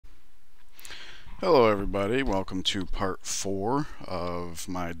Hello everybody, welcome to part 4 of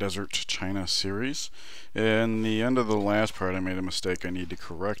my Desert China series. In the end of the last part I made a mistake I need to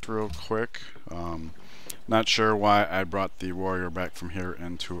correct real quick. Not sure why I brought the warrior back from here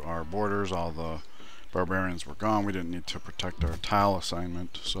into our borders. All the barbarians were gone. We didn't need to protect our tile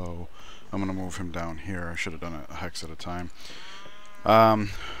assignment, so I'm going to move him down here. I should have done it a hex at a time.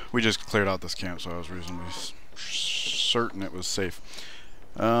 We just cleared out this camp, so I was reasonably certain it was safe.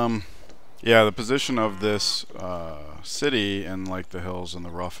 Yeah, the position of this city and like the hills and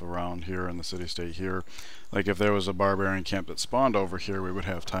the rough around here and the city-state here, like if there was a barbarian camp that spawned over here, we would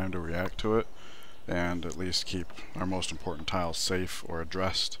have time to react to it and at least keep our most important tiles safe or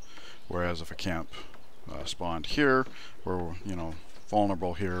addressed. Whereas if a camp spawned here, we're,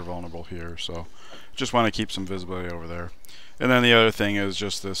 vulnerable here, so just want to keep some visibility over there. And then the other thing is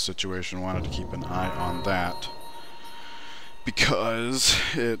just this situation, wanted to keep an eye on that because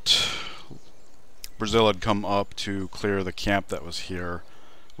Brazil had come up to clear the camp that was here,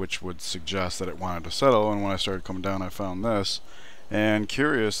 which would suggest that it wanted to settle, and when I started coming down I found this, and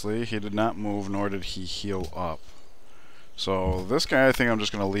curiously he did not move nor did he heal up. So this guy I think I'm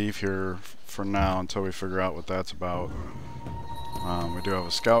just going to leave here for now until we figure out what that's about. We do have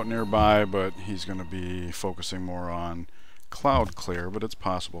a scout nearby, but he's going to be focusing more on cloud clear, but it's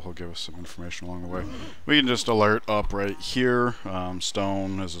possible he'll give us some information along the way. We can just alert up right here.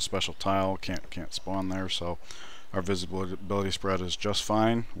 Stone is a special tile, can't spawn there, so our visibility spread is just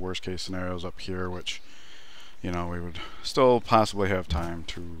fine. Worst case scenario is up here, which we would still possibly have time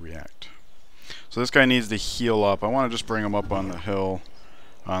to react. So this guy needs to heal up. I want to just bring him up on the hill.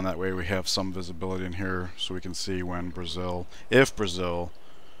 That way we have some visibility in here so we can see when if Brazil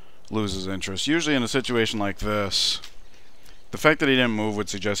loses interest. Usually in a situation like this, the fact that he didn't move would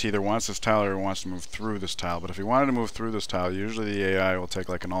suggest he either wants this tile or wants to move through this tile. But if he wanted to move through this tile, usually the AI will take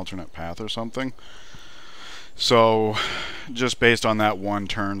like an alternate path or something. So just based on that one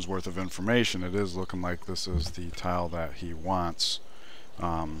turn's worth of information, it is looking like this is the tile that he wants.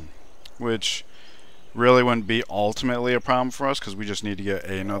 Which really wouldn't be ultimately a problem for us because we just need to get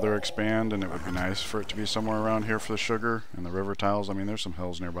another expand, and it would be nice for it to be somewhere around here for the sugar and the river tiles. I mean, there's some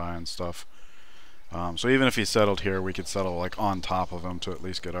hills nearby and stuff. So even if he settled here, we could settle like on top of him to at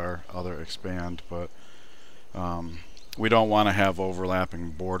least get our other expand, but we don't want to have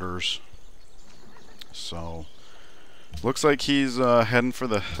overlapping borders. So looks like he's heading for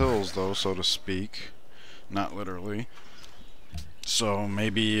the hills though, so to speak, not literally. So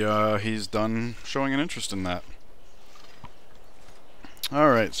maybe he's done showing an interest in that.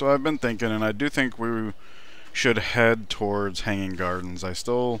 Alright, so I've been thinking, and I do think we should head towards Hanging Gardens. I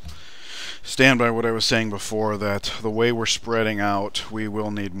still stand by what I was saying before, that the way we're spreading out, we will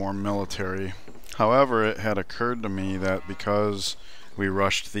need more military. However, it had occurred to me that because we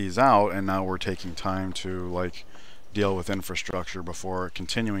rushed these out and now we're taking time to like deal with infrastructure before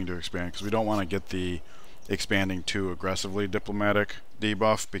continuing to expand, because we don't want to get the expanding too aggressively diplomatic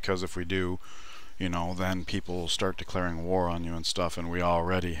debuff, because if we do, then people start declaring war on you and stuff, and we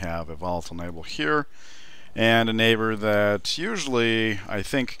already have a volatile neighbor here and a neighbor that usually I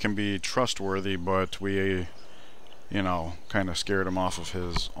think can be trustworthy, but we kind of scared him off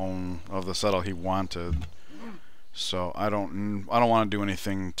of the settle he wanted. So I don't want to do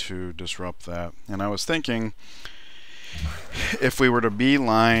anything to disrupt that. And I was thinking, if we were to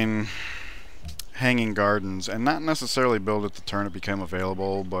beeline Hanging Gardens and not necessarily build it the turn it became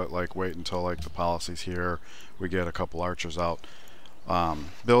available, but like wait until like the policy's here, we get a couple archers out,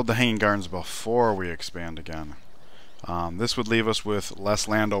 build the Hanging Gardens before we expand again. This would leave us with less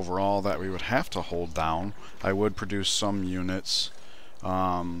land overall that we would have to hold down. I would produce some units.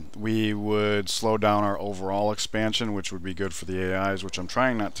 We would slow down our overall expansion, which would be good for the AIs, which I'm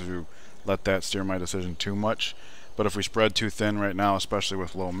trying not to let that steer my decision too much. But if we spread too thin right now, especially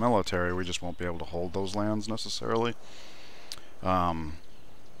with low military, we just won't be able to hold those lands necessarily.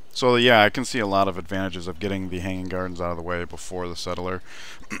 So yeah, I can see a lot of advantages of getting the Hanging Gardens out of the way before the settler.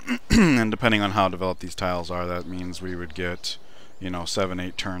 And depending on how developed these tiles are, that means we would get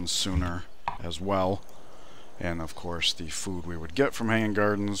 7-8 turns sooner as well. And of course the food we would get from Hanging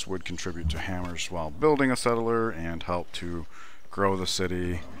Gardens would contribute to hammers while building a settler and help to grow the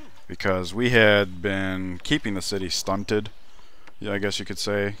city, because we had been keeping the city stunted, I guess you could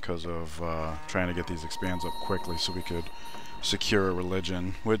say, because of trying to get these expands up quickly so we could secure a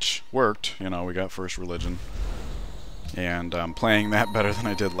religion, which worked. We got first religion, and I'm playing that better than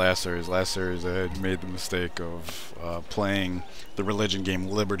I did last series. Last series I had made the mistake of playing the religion game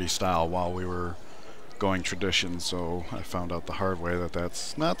Liberty style while we were going tradition, so I found out the hard way that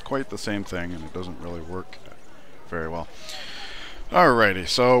that's not quite the same thing and it doesn't really work very well. Alrighty,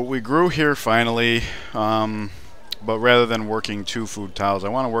 so we grew here finally, but rather than working 2 food tiles, I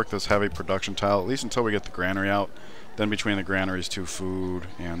want to work this heavy production tile, at least until we get the granary out. Then between the granaries, 2 food,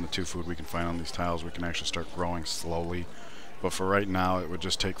 and the 2 food we can find on these tiles, we can actually start growing slowly. But for right now, it would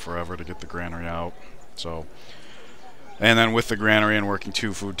just take forever to get the granary out. So, and then with the granary and working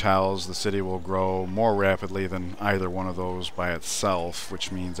 2 food tiles, the city will grow more rapidly than either one of those by itself,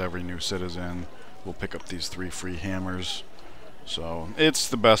 which means every new citizen will pick up these 3 free hammers. So it's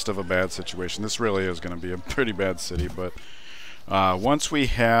the best of a bad situation. This really is going to be a pretty bad city, but once we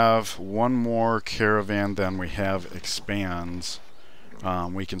have one more caravan than we have expands,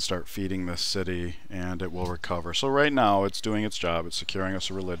 we can start feeding this city and it will recover. So right now it's doing its job. It's securing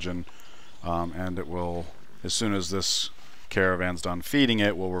us a religion, and it will, as soon as this caravan's done feeding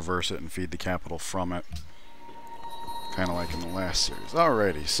it, we'll reverse it and feed the capital from it. Kind of like in the last series.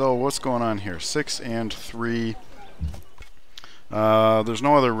 Alrighty, so what's going on here? 6 and 3. There's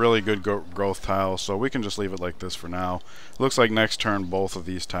no other really good growth tiles, so we can just leave it like this for now. Looks like next turn both of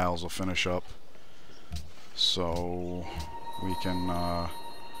these tiles will finish up. So we can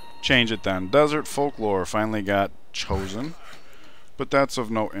change it then. Desert Folklore finally got chosen, but that's of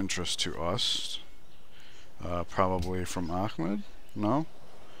no interest to us. Probably from Ahmed? No?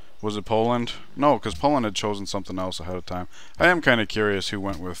 Was it Poland? No, because Poland had chosen something else ahead of time. I am kind of curious who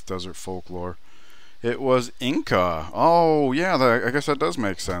went with Desert Folklore. It was Inca. Oh, yeah, I guess that does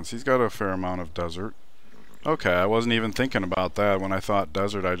make sense. He's got a fair amount of desert. Okay, I wasn't even thinking about that. When I thought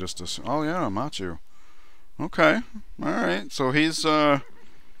desert, I just assumed, oh, yeah, Machu. Okay, alright. So he's, okay,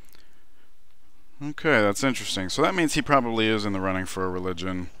 that's interesting. So that means he probably is in the running for a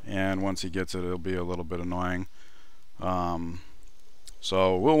religion, and once he gets it, it'll be a little bit annoying.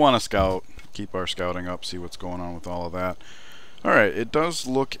 So we'll want to scout, keep our scouting up, see what's going on with all of that. Alright, it does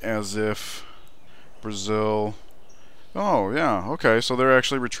look as if Brazil... Oh, yeah, okay, so they're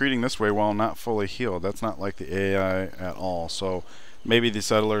actually retreating this way while not fully healed. That's not like the AI at all. So maybe the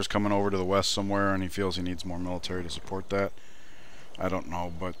settler's coming over to the west somewhere and he feels he needs more military to support that. I don't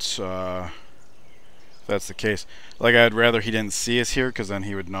know, but if that's the case. Like, I'd rather he didn't see us here, because then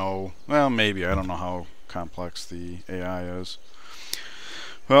he would know... Well, maybe. I don't know how complex the AI is.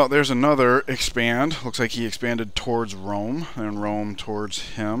 Well, there's another expand. Looks like he expanded towards Rome, and Rome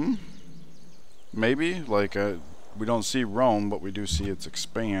towards him. Maybe, like, we don't see Rome, but we do see its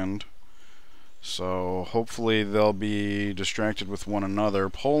expand. So hopefully they'll be distracted with one another.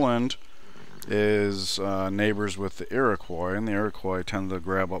 Poland is neighbors with the Iroquois, and the Iroquois tend to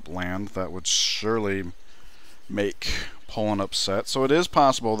grab up land. That would surely make Poland upset. So it is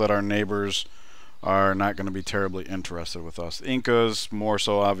possible that our neighbors are not going to be terribly interested with us. Incas more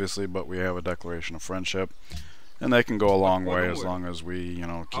so, obviously, but we have a declaration of friendship. And they can go a long way as long as we, you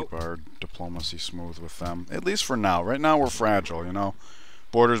know, keep our diplomacy smooth with them. At least for now. Right now we're fragile, you know.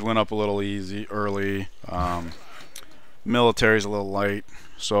 Borders went up a little early. Military's a little light.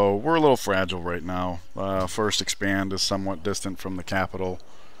 So we're a little fragile right now. First expand is somewhat distant from the capital.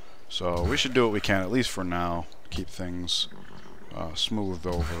 So we should do what we can, at least for now, to keep things smoothed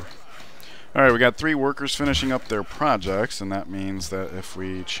over. Alright, we got 3 workers finishing up their projects, and that means that if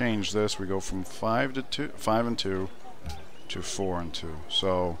we change this, we go from 5 and 2 to 4 and 2.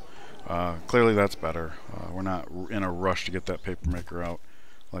 So clearly that's better. We're not in a rush to get that papermaker out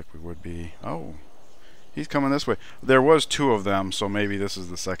like we would be. Oh, he's coming this way. There was 2 of them, so maybe this is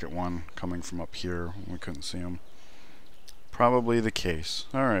the second one coming from up here. We couldn't see him. Probably the case.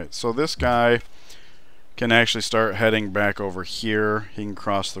 Alright, so this guy can actually start heading back over here. He can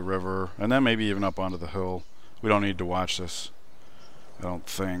cross the river and then maybe even up onto the hill. We don't need to watch this, I don't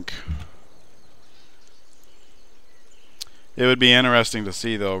think. It would be interesting to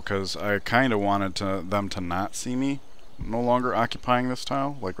see though, because I kind of wanted them to not see me no longer occupying this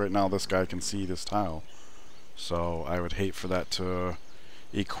tile. Like right now this guy can see this tile, so I would hate for that to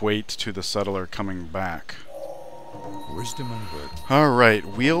equate to the settler coming back. Wisdom and word. Alright,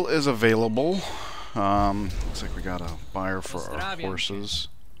 wheel is available. Looks like we got a buyer for our horses.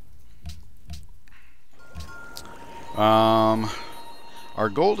 Our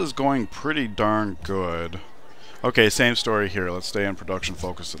gold is going pretty darn good. Okay, same story here. Let's stay in production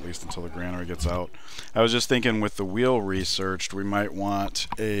focus at least until the granary gets out. I was just thinking with the wheel researched, we might want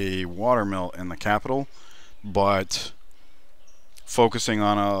a watermill in the capital, but focusing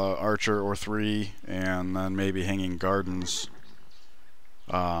on a archer or 3 and then maybe hanging gardens,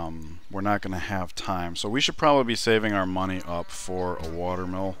 we're not going to have time. So we should probably be saving our money up for a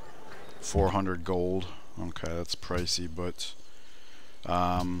watermill. 400 gold. Okay, that's pricey, but...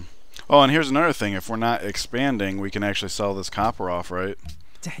 oh, and here's another thing. If we're not expanding, we can actually sell this copper off, right?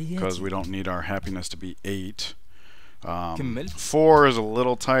 Because we don't need our happiness to be 8. كملت 4 is a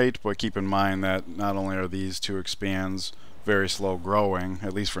little tight, but keep in mind that not only are these two expands very slow growing,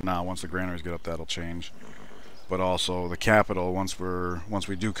 at least for now. Once the granaries get up, that'll change. But also the capital, once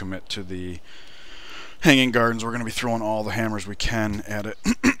we do commit to the Hanging Gardens, we're going to be throwing all the hammers we can at it.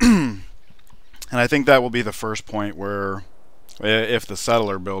 And I think that will be the first point where, if the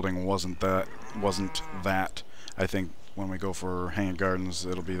settler building wasn't that, I think when we go for Hanging Gardens,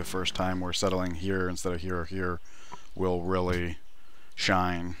 it'll be the first time where settling here instead of here or here will really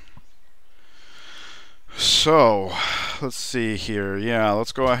shine. So, let's see here. Yeah,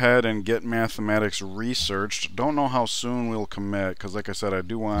 let's go ahead and get mathematics researched. Don't know how soon we'll commit, because like I said, I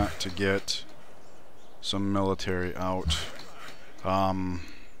do want to get some military out.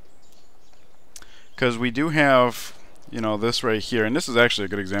 Because we do have, you know, this right here, and this is actually a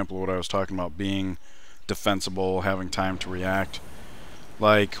good example of what I was talking about, being defensible, having time to react.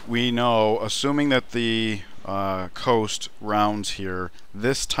 Like, we know, assuming that the coast rounds here,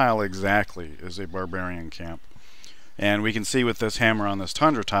 this tile exactly is a barbarian camp. And we can see with this hammer on this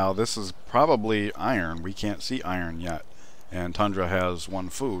tundra tile, this is probably iron. We can't see iron yet. And tundra has 1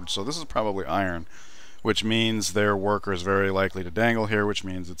 food, so this is probably iron, which means their worker is very likely to dangle here, which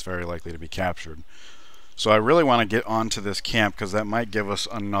means it's very likely to be captured. So I really want to get onto this camp, because that might give us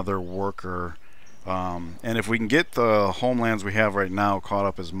another worker. And if we can get the homelands we have right now caught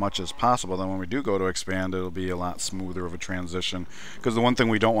up as much as possible, then when we do go to expand, it'll be a lot smoother of a transition. Because the one thing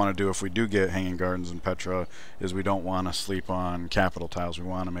we don't want to do if we do get Hanging Gardens in Petra is we don't want to sleep on capital tiles. We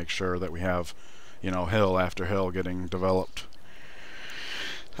want to make sure that we have, you know, hill after hill getting developed.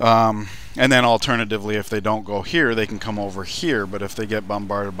 And then alternatively, if they don't go here, they can come over here. But if they get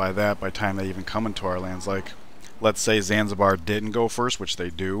bombarded by that by the time they even come into our lands, like let's say Zanzibar didn't go first, which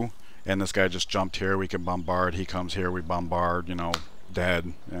they do, and this guy just jumped here, we can bombard. He comes here, we bombard, you know,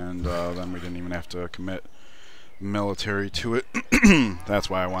 dead. And then we didn't even have to commit military to it. That's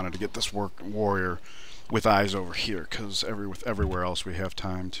why I wanted to get this warrior with eyes over here, because everywhere else we have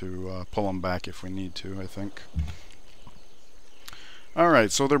time to pull them back if we need to, I think.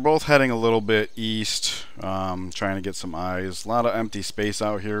 Alright, so they're both heading a little bit east, trying to get some eyes. A lot of empty space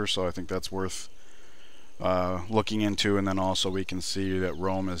out here, so I think that's worth looking into. And then also we can see that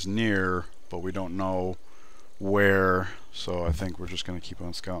Rome is near, but we don't know where, so I think we're just going to keep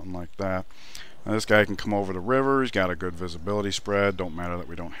on scouting like that. Now this guy can come over the river. He's got a good visibility spread. Don't matter that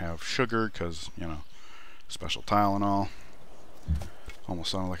we don't have sugar, because, you know, special Tylenol.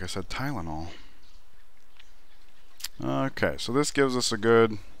 Almost sounded like I said Tylenol. Okay, so this gives us a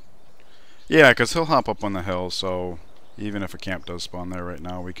good... Yeah, because he'll hop up on the hill, so even if a camp does spawn there right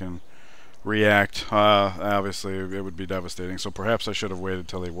now, we can react. Obviously, it would be devastating, so perhaps I should have waited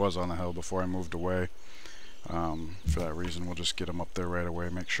till he was on the hill before I moved away. For that reason, we'll just get him up there right away,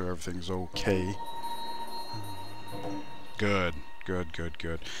 make sure everything's okay. Good, good, good,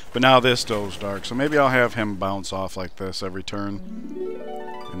 good. But now this goes dark, so maybe I'll have him bounce off like this every turn.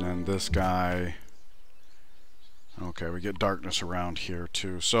 And then this guy... Okay, we get darkness around here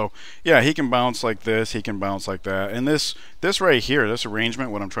too. So yeah, he can bounce like this, he can bounce like that. And this right here, this arrangement,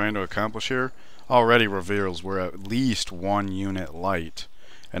 what I'm trying to accomplish here, already reveals we're at least 1 unit light.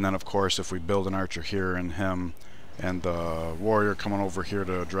 And then of course if we build an archer here and him and the warrior coming over here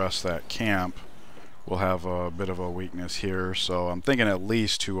to address that camp, we'll have a bit of a weakness here. So I'm thinking at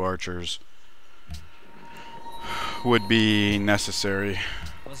least 2 archers would be necessary.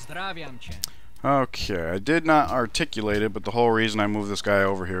 Okay, I did not articulate it, but the whole reason I moved this guy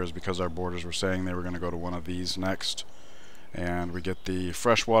over here is because our borders were saying they were going to go to one of these next. And we get the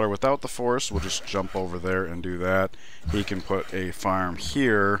freshwater without the forest. We'll just jump over there and do that. He can put a farm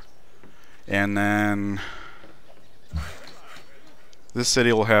here. And then this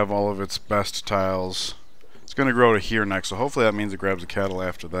city will have all of its best tiles. It's going to grow to here next, so hopefully that means it grabs the cattle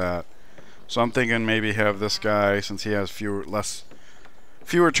after that. So I'm thinking maybe have this guy, since he has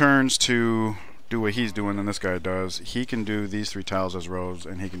fewer turns to do what he's doing than this guy does. He can do these 3 tiles as roads,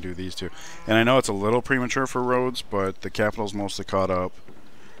 and he can do these 2. And I know it's a little premature for roads, but the capital's mostly caught up.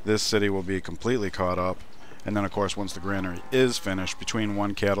 This city will be completely caught up. And then of course once the granary is finished, between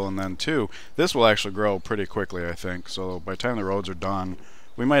 1 cattle and then 2, this will actually grow pretty quickly, I think. So by the time the roads are done,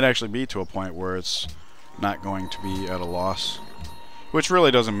 we might actually be to a point where it's not going to be at a loss. Which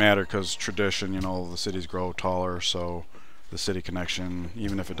really doesn't matter, because tradition, you know, the cities grow taller, so the city connection,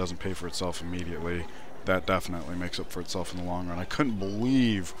 even if it doesn't pay for itself immediately, that definitely makes up for itself in the long run. I couldn't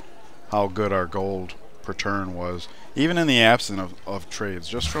believe how good our gold per turn was, even in the absence of trades,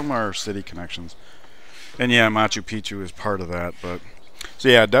 just from our city connections. And yeah, Machu Picchu is part of that. But so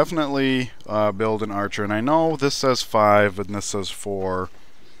yeah, definitely build an archer. And I know this says 5 and this says 4,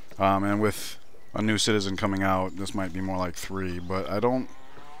 and with a new citizen coming out, this might be more like 3, but I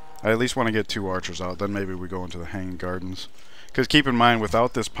at least want to get 2 archers out, then maybe we go into the Hanging Gardens. Because keep in mind,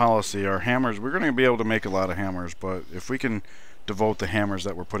 without this policy, our hammers, we're going to be able to make a lot of hammers, but if we can devote the hammers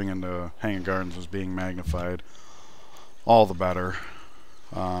that we're putting into Hanging Gardens as being magnified, all the better.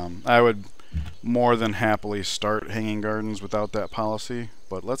 I would more than happily start Hanging Gardens without that policy,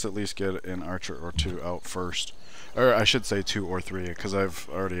 but let's at least get an archer or 2 out first. Or I should say 2 or 3, because I've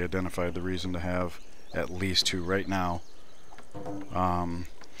already identified the reason to have at least 2 right now.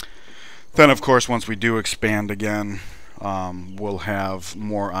 Then of course once we do expand again, we'll have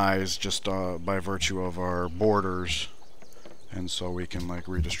more eyes just by virtue of our borders, and so we can like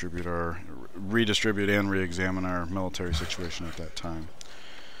redistribute and re-examine our military situation at that time.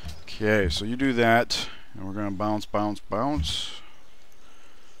 Okay, so you do that, and we're gonna bounce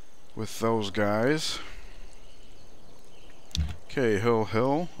with those guys. Okay,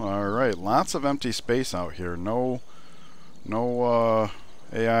 hill. Alright, lots of empty space out here. No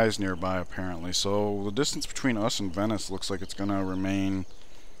AIs nearby apparently. So the distance between us and Venice looks like it's gonna remain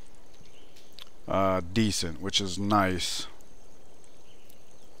decent, which is nice.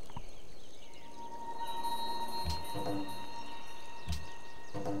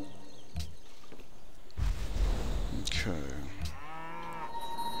 Okay.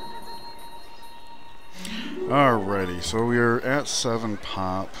 Alrighty, so we're at 7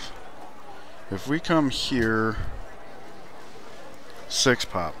 pop. If we come here, 6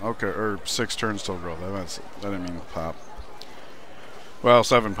 pop. Okay, or 6 turns till growth. I didn't mean pop. Well,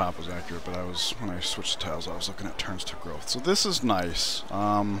 7 pop was accurate, but when I switched the tiles, I was looking at turns to growth. So this is nice.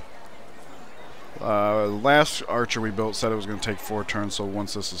 Last archer we built said it was going to take 4 turns, so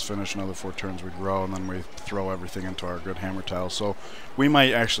once this is finished, another 4 turns we grow, and then we throw everything into our good hammer tiles. So we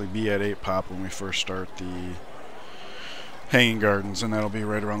might actually be at 8 pop when we first start the Hanging Gardens, and that'll be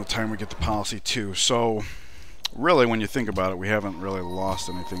right around the time we get the policy too. So really, when you think about it, we haven't really lost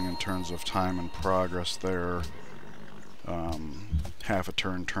anything in terms of time and progress there. Half a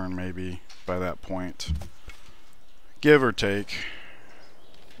turn maybe by that point, give or take.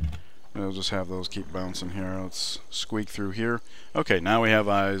 We'll just have those keep bouncing here. Let's squeak through here. Okay, now we have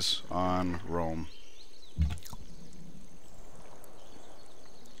eyes on Rome.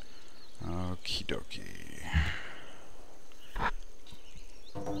 Okie dokie.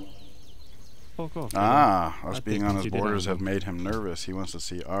 Us being on his borders have made him nervous. He wants to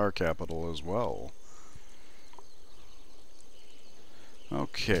see our capital as well.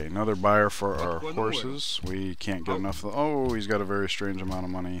 Okay, another buyer for our horses. We can't get enough of the... Oh, he's got a very strange amount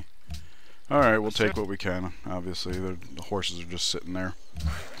of money. Alright, we'll take what we can. Obviously, the horses are just sitting there.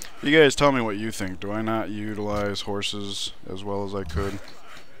 You guys tell me what you think. Do I not utilize horses as well as I could?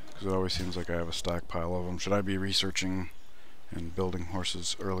 Because it always seems like I have a stockpile of them. Should I be researching and building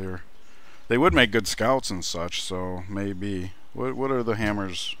horses earlier? They would make good scouts and such, so maybe. What are the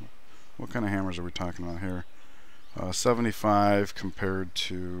hammers? What kind of hammers are we talking about here? 75 compared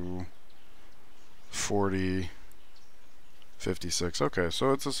to 40... 56. Okay,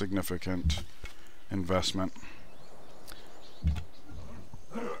 so it's a significant investment.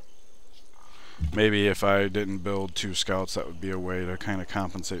 Maybe if I didn't build 2 scouts, that would be a way to kind of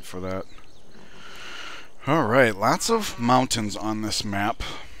compensate for that. Alright, lots of mountains on this map,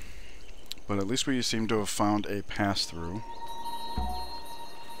 but at least we seem to have found a pass-through.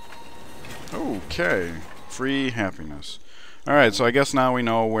 Okay, free happiness. Alright, so I guess now we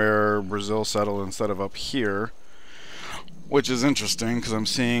know where Brazil settled instead of up here. Which is interesting, because I'm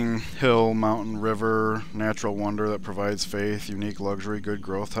seeing hill, mountain, river, natural wonder that provides faith, unique luxury, good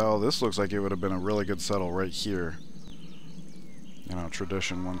growth tile. This looks like it would have been a really good settle right here. You know,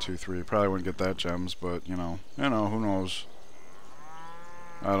 tradition 1, 2, 3. Probably wouldn't get that gems, but you know, who knows?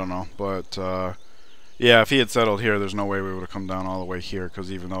 I don't know, but yeah, if he had settled here, there's no way we would have come down all the way here,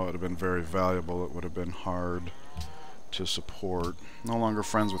 because even though it would have been very valuable, it would have been hard to support. No longer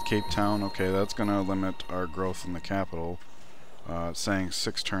friends with Cape Town. Okay, that's going to limit our growth in the capital. It's saying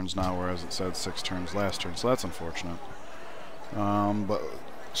 6 turns now, whereas it said 6 turns last turn, so that's unfortunate. But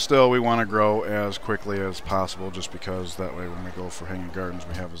still, we want to grow as quickly as possible, just because that way when we go for Hanging Gardens,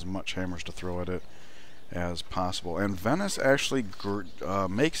 we have as much hammers to throw at it as possible. And Venice actually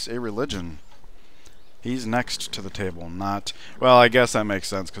makes a religion. He's next to the table, not... Well, I guess that makes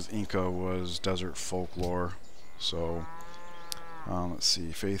sense, because Inca was desert folklore. So, let's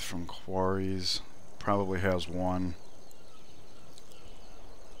see, Faith from Quarries probably has 1.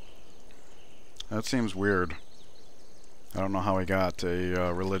 That seems weird. I don't know how he got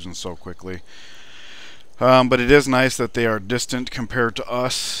a religion so quickly. But it is nice that they are distant compared to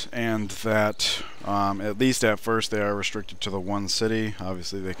us, and that at least at first they are restricted to the one city.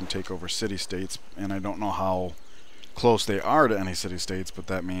 Obviously they can take over city-states, and I don't know how close they are to any city-states, but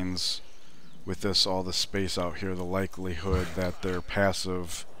that means with this, all this space out here, the likelihood that their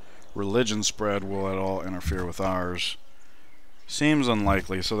passive religion spread will at all interfere with ours seems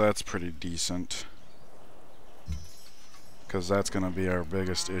unlikely, so that's pretty decent. Because that's going to be our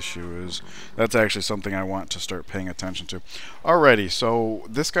biggest issue. Is that's actually something I want to start paying attention to. Alrighty, so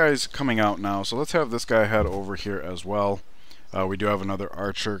this guy's coming out now, so let's have this guy head over here as well. We do have another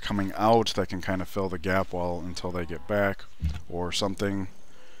archer coming out that can kind of fill the gap until they get back or something.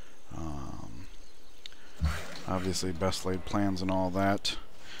 Obviously best laid plans and all that.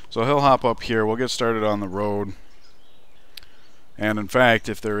 So he'll hop up here. We'll get started on the road. And in fact,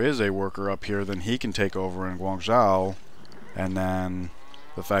 if there is a worker up here, then he can take over in Guangzhou. And then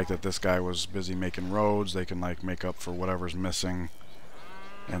the fact that this guy was busy making roads, they can like make up for whatever's missing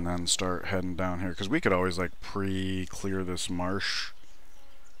and then start heading down here. Because we could always like pre-clear this marsh.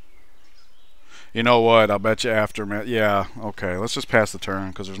 You know what, I'll bet you after, yeah, okay, let's just pass the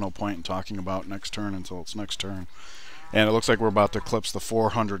turn because there's no point in talking about next turn until it's next turn. And it looks like we're about to eclipse the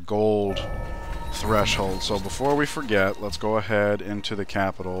 400 gold threshold. So before we forget, let's go ahead into the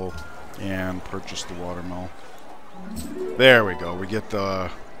capital and purchase the watermill. There we go. We get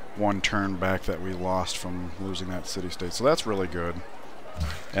the one turn back that we lost from losing that city-state. So that's really good.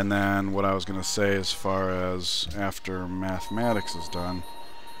 And then what I was going to say as far as after mathematics is done.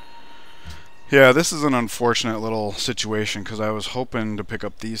 Yeah, this is an unfortunate little situation because I was hoping to pick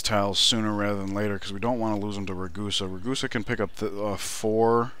up these tiles sooner rather than later because we don't want to lose them to Ragusa. Ragusa can pick up the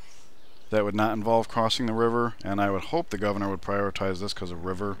 4 that would not involve crossing the river, and I would hope the governor would prioritize this because of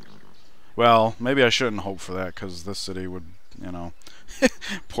river. Well, maybe I shouldn't hope for that because this city would, you know,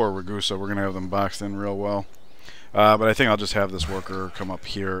 poor Ragusa, we're going to have them boxed in real well. But I think I'll just have this worker come up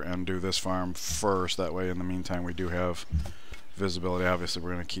here and do this farm first. That way, in the meantime, we do have visibility. Obviously,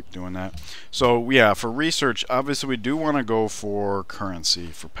 we're going to keep doing that. So, yeah, for research, obviously, we do want to go for currency,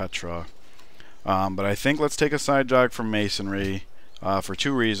 for Petra. But I think let's take a side jog from masonry for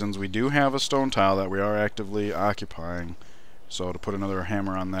 2 reasons. We do have a stone tile that we are actively occupying. So to put another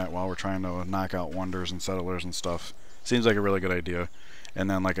hammer on that while we're trying to knock out wonders and settlers and stuff seems like a really good idea. And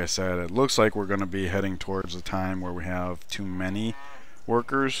then, like I said, it looks like we're going to be heading towards a time where we have too many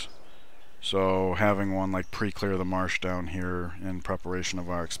workers. So having one like pre-clear the marsh down here in preparation of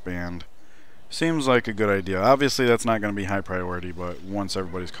our expand seems like a good idea. Obviously that's not going to be high priority, but once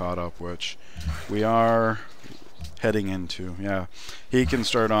everybody's caught up, which we are heading into, yeah, he can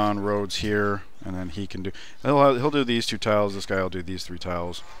start on roads here, and then he can do, he'll do these 2 tiles, this guy will do these 3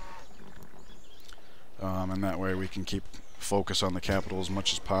 tiles, and that way we can keep focus on the capital as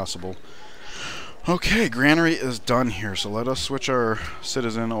much as possible. Okay, granary is done here, so let us switch our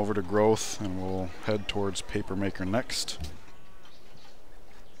citizen over to growth, and we'll head towards papermaker next.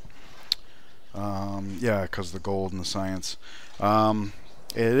 Yeah, because the gold and the science.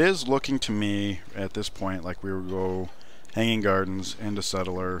 It is looking to me at this point like we will go Hanging Gardens into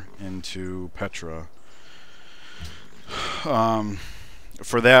Settler into Petra.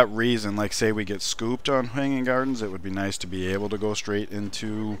 For that reason, like say we get scooped on Hanging Gardens, it would be nice to be able to go straight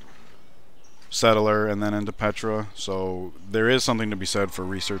into Settler and then into Petra. So there is something to be said for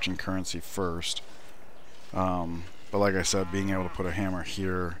researching currency first. But like I said, being able to put a hammer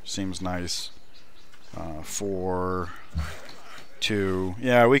here seems nice. 4, 2.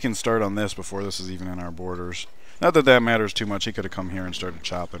 Yeah, we can start on this before this is even in our borders. Not that that matters too much. He could have come here and started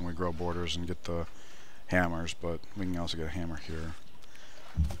chopping. We grow borders and get the hammers, but we can also get a hammer here.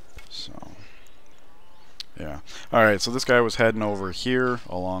 So, yeah. Alright, so this guy was heading over here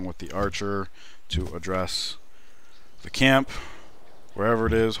along with the archer to address the camp. Wherever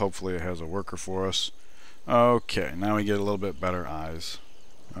it is, hopefully it has a worker for us. Okay, now we get a little bit better eyes.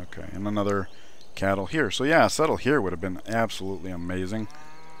 Okay, and another cattle here. So yeah, settle here would have been absolutely amazing.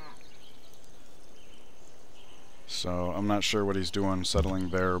 So I'm not sure what he's doing settling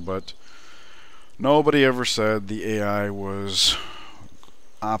there, but nobody ever said the AI was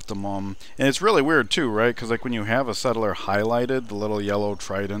optimum. And it's really weird too, right? Because like when you have a settler highlighted, the little yellow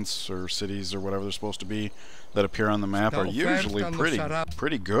tridents or cities or whatever they're supposed to be that appear on the map are usually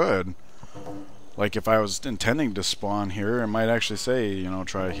pretty good. Like if I was intending to spawn here, it might actually say, you know,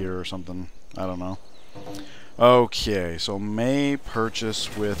 try here or something. I don't know. Okay, so may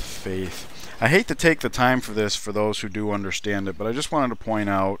purchase with faith. I hate to take the time for this for those who do understand it, but I just wanted to point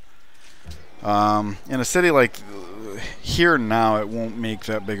out, in a city like here now, it won't make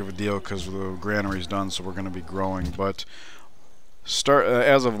that big of a deal because the granary's done, so we're going to be growing. But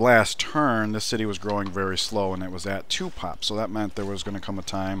as of last turn, this city was growing very slow, and it was at 2 pop. So that meant there was going to come a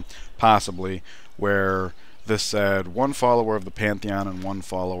time, possibly, where this said 1 follower of the pantheon and 1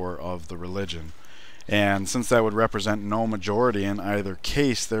 follower of the religion. And since that would represent no majority in either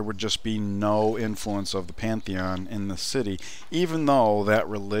case, there would just be no influence of the pantheon in the city, even though that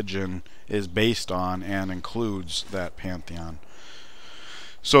religion is based on and includes that pantheon.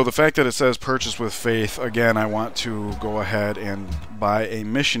 So the fact that it says purchase with faith, again, I want to go ahead and buy a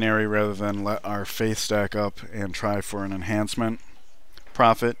missionary rather than let our faith stack up and try for an enhancement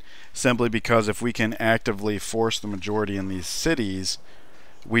profit, simply because if we can actively force the majority in these cities,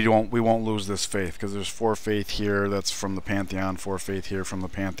 we won't lose this faith, because there's 4 faith here, that's from the pantheon, 4 faith here from the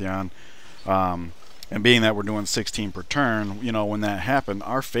pantheon, and being that we're doing 16 per turn, you know, when that happened,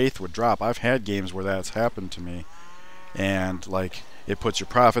 our faith would drop. I've had games where that's happened to me, and like, it puts your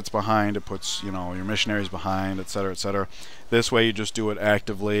profits behind, it puts, you know, your missionaries behind, etc., etc. This way you just do it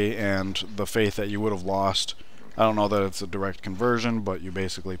actively, and the faith that you would have lost, I don't know that it's a direct conversion, but you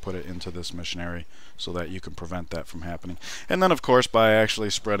basically put it into this missionary so that you can prevent that from happening. And then, of course, by actually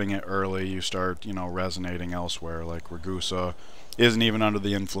spreading it early, you start, you know, resonating elsewhere. Like Ragusa isn't even under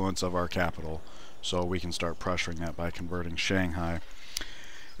the influence of our capital, so we can start pressuring that by converting Shanghai.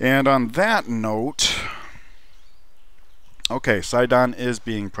 And on that note, okay, Sidon is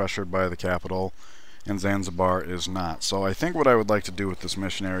being pressured by the capital, and Zanzibar is not. So I think what I would like to do with this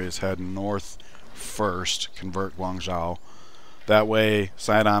missionary is head north first, convert Guangzhou. That way,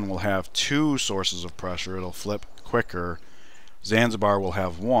 Sidon will have 2 sources of pressure. It'll flip quicker. Zanzibar will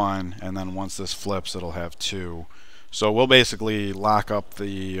have 1, and then once this flips, it'll have 2. So we'll basically lock up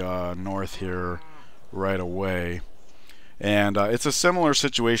the north here right away. And it's a similar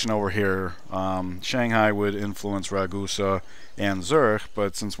situation over here. Shanghai would influence Ragusa and Zurich,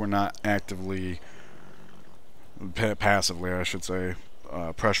 but since we're not actively, passively I should say,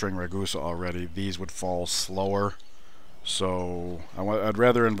 pressuring Ragusa already, these would fall slower. So I'd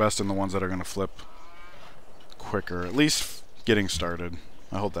rather invest in the ones that are going to flip quicker, at least getting started.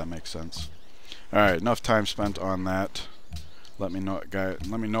 I hope that makes sense. Alright, enough time spent on that. Let me know,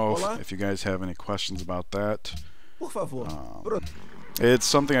 if you guys have any questions about that. It's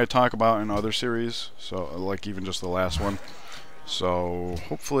something I talk about in other series, so like even just the last one. So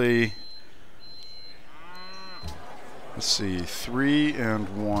hopefully, let's see, 3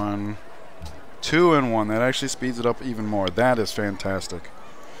 and 1, 2 and 1. That actually speeds it up even more. That is fantastic.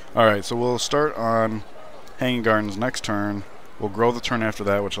 Alright, so we'll start on Hanging Gardens next turn. We'll grow the turn after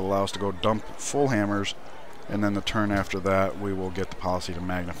that, which will allow us to go dump full hammers. And then the turn after that, we will get the policy to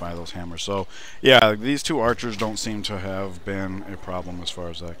magnify those hammers. So, yeah, these 2 archers don't seem to have been a problem as far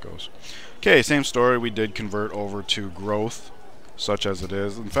as that goes. Okay, same story. We did convert over to growth, such as it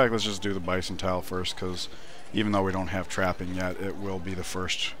is. In fact, let's just do the bison tile first, because even though we don't have trapping yet, it will be the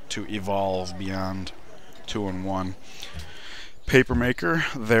first to evolve beyond 2 and 1. Papermaker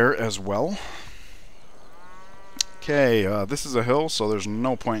there as well. Okay, this is a hill, so there's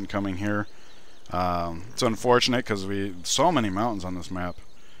no point in coming here. It's unfortunate because so many mountains on this map,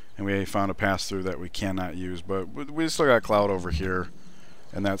 and we found a pass through that we cannot use, but we still got cloud over here,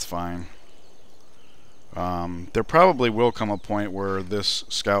 and that's fine. There probably will come a point where this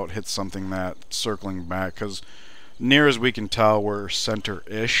scout hits something that circling back, because near as we can tell, we're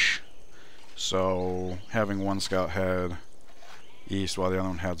center-ish, so having one scout head east while the other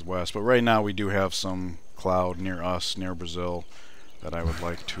one heads west. But right now we do have some cloud near us, near Brazil, that I would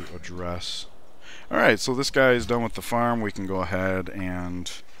like to address. Alright, so this guy is done with the farm. We can go ahead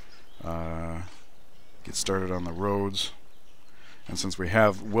and get started on the roads. And since we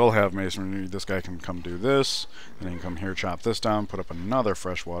will have masonry, this guy can come do this, and he can come here, chop this down, put up another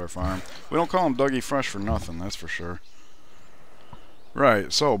freshwater farm. We don't call him Dougie Fresh for nothing, that's for sure.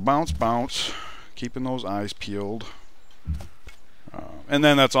 Right, so bounce, bounce, keeping those eyes peeled. And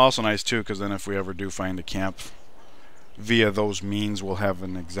then that's also nice too, because then if we ever do find a camp via those means, we'll have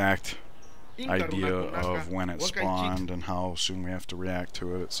an exact idea of when it spawned and how soon we have to react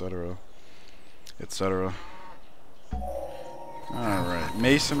to it, etc. etc. Alright,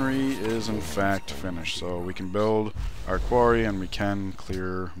 masonry is in fact finished, so we can build our quarry and we can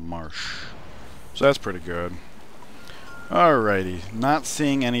clear marsh. So that's pretty good. Alrighty, not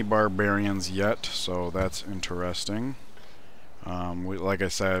seeing any barbarians yet, so that's interesting. Like I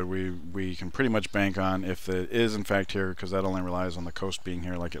said, we can pretty much bank on if it is in fact here, because that only relies on the coast being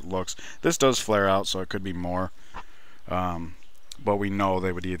here like it looks. This does flare out, so it could be more. But we know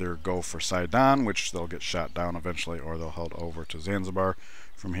they would either go for Sidon, which they'll get shot down eventually, or they'll head over to Zanzibar.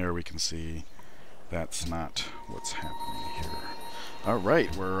 From here we can see that's not what's happening here.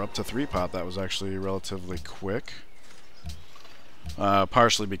 Alright, we're up to 3 pop. That was actually relatively quick.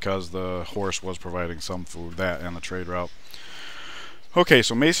 partially because the horse was providing some food, that and the trade route. Okay,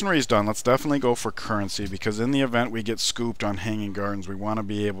 so masonry's done. Let's definitely go for currency, because in the event we get scooped on Hanging Gardens, we want to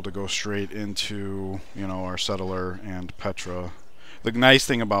be able to go straight into, you know, our settler and Petra. The nice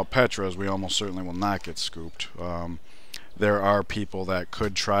thing about Petra is we almost certainly will not get scooped. There are people that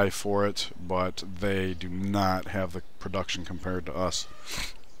could try for it, but they do not have the production compared to us.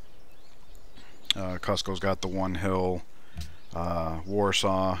 Cusco's got the one hill.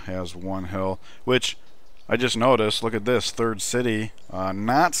 Warsaw has one hill, which I just noticed. Look at this, third city,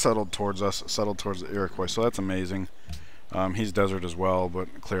 not settled towards us, settled towards the Iroquois, so that's amazing. He's desert as well,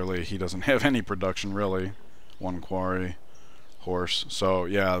 but clearly he doesn't have any production really. One quarry, horse. So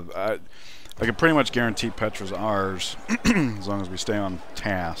yeah, I can pretty much guarantee Petra's ours as long as we stay on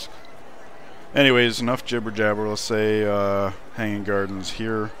task. Anyways, enough jibber jabber. Let's say Hanging Gardens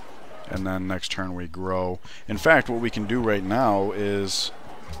here, and then next turn we grow. In fact, what we can do right now is,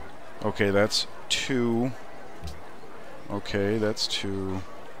 okay, that's 2. Okay, that's 2.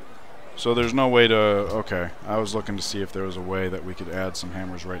 So there's no way to, okay, I was looking to see if there was a way that we could add some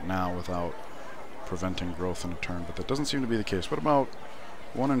hammers right now without preventing growth in a turn, but that doesn't seem to be the case. What about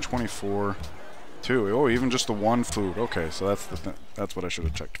 1 and 24? 2. Oh, even just the 1 food. Okay, so that's what I should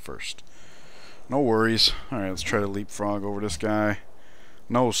have checked first. No worries. Alright, let's try to leapfrog over this guy.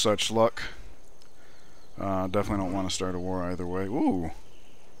 No such luck. Definitely don't want to start a war either way. Ooh,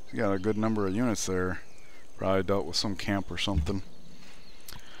 he got a good number of units there. Probably dealt with some camp or something.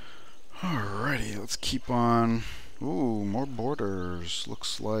 Alrighty, let's keep on. Ooh, more borders.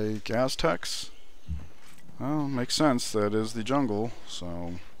 Looks like Aztecs. Well, makes sense. That is the jungle.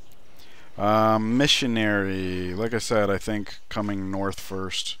 So, missionary. Like I said, I think coming north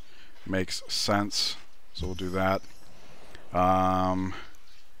first makes sense. So we'll do that.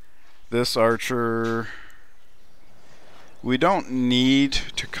 This archer, we don't need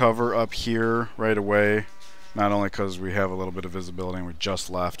to cover up here right away. Not only because we have a little bit of visibility and we just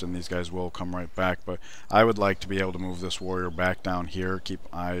left and these guys will come right back, but I would like to be able to move this warrior back down here, keep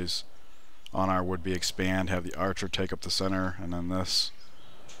eyes on our would-be expand, have the archer take up the center, and then this.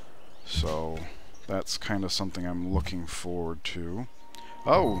 So that's kind of something I'm looking forward to.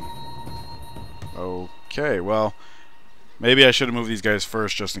 Oh, okay, well, maybe I should have moved these guys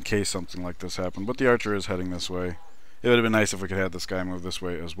first just in case something like this happened, but the archer is heading this way. It would have been nice if we could have this guy move this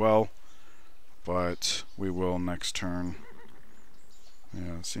way as well, but we will next turn.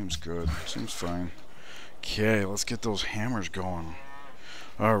 Yeah, it seems good. Seems fine. Okay, let's get those hammers going.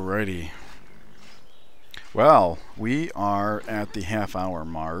 Alrighty. Well, we are at the half-hour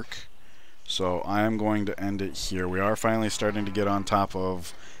mark, so I am going to end it here. We are finally starting to get on top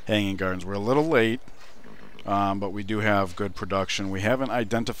of Hanging Gardens. We're a little late, but we do have good production. We haven't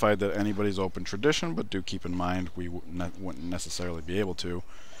identified that anybody's open tradition, but do keep in mind we wouldn't necessarily be able to.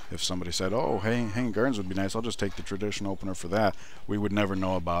 If somebody said, oh, Hanging Gardens would be nice, I'll just take the tradition opener for that, we would never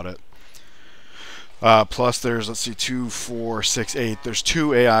know about it. Plus there's, let's see, 2, 4, 6, 8. There's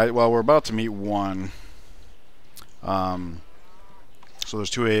 2 AI. Well, we're about to meet 1. So there's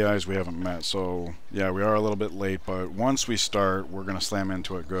 2 AIs we haven't met. So yeah, we are a little bit late, but once we start, we're going to slam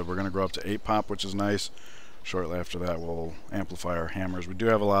into it good. We're going to grow up to 8 pop, which is nice. Shortly after that, we'll amplify our hammers. We do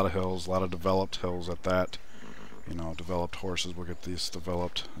have a lot of hills, a lot of developed hills at that. You know, developed horses, we'll get these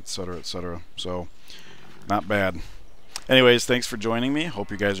developed, etc., etc. So, not bad. Anyways, thanks for joining me.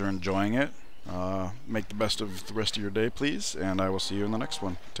 Hope you guys are enjoying it. Make the best of the rest of your day, please, and I will see you in the next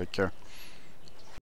one. Take care.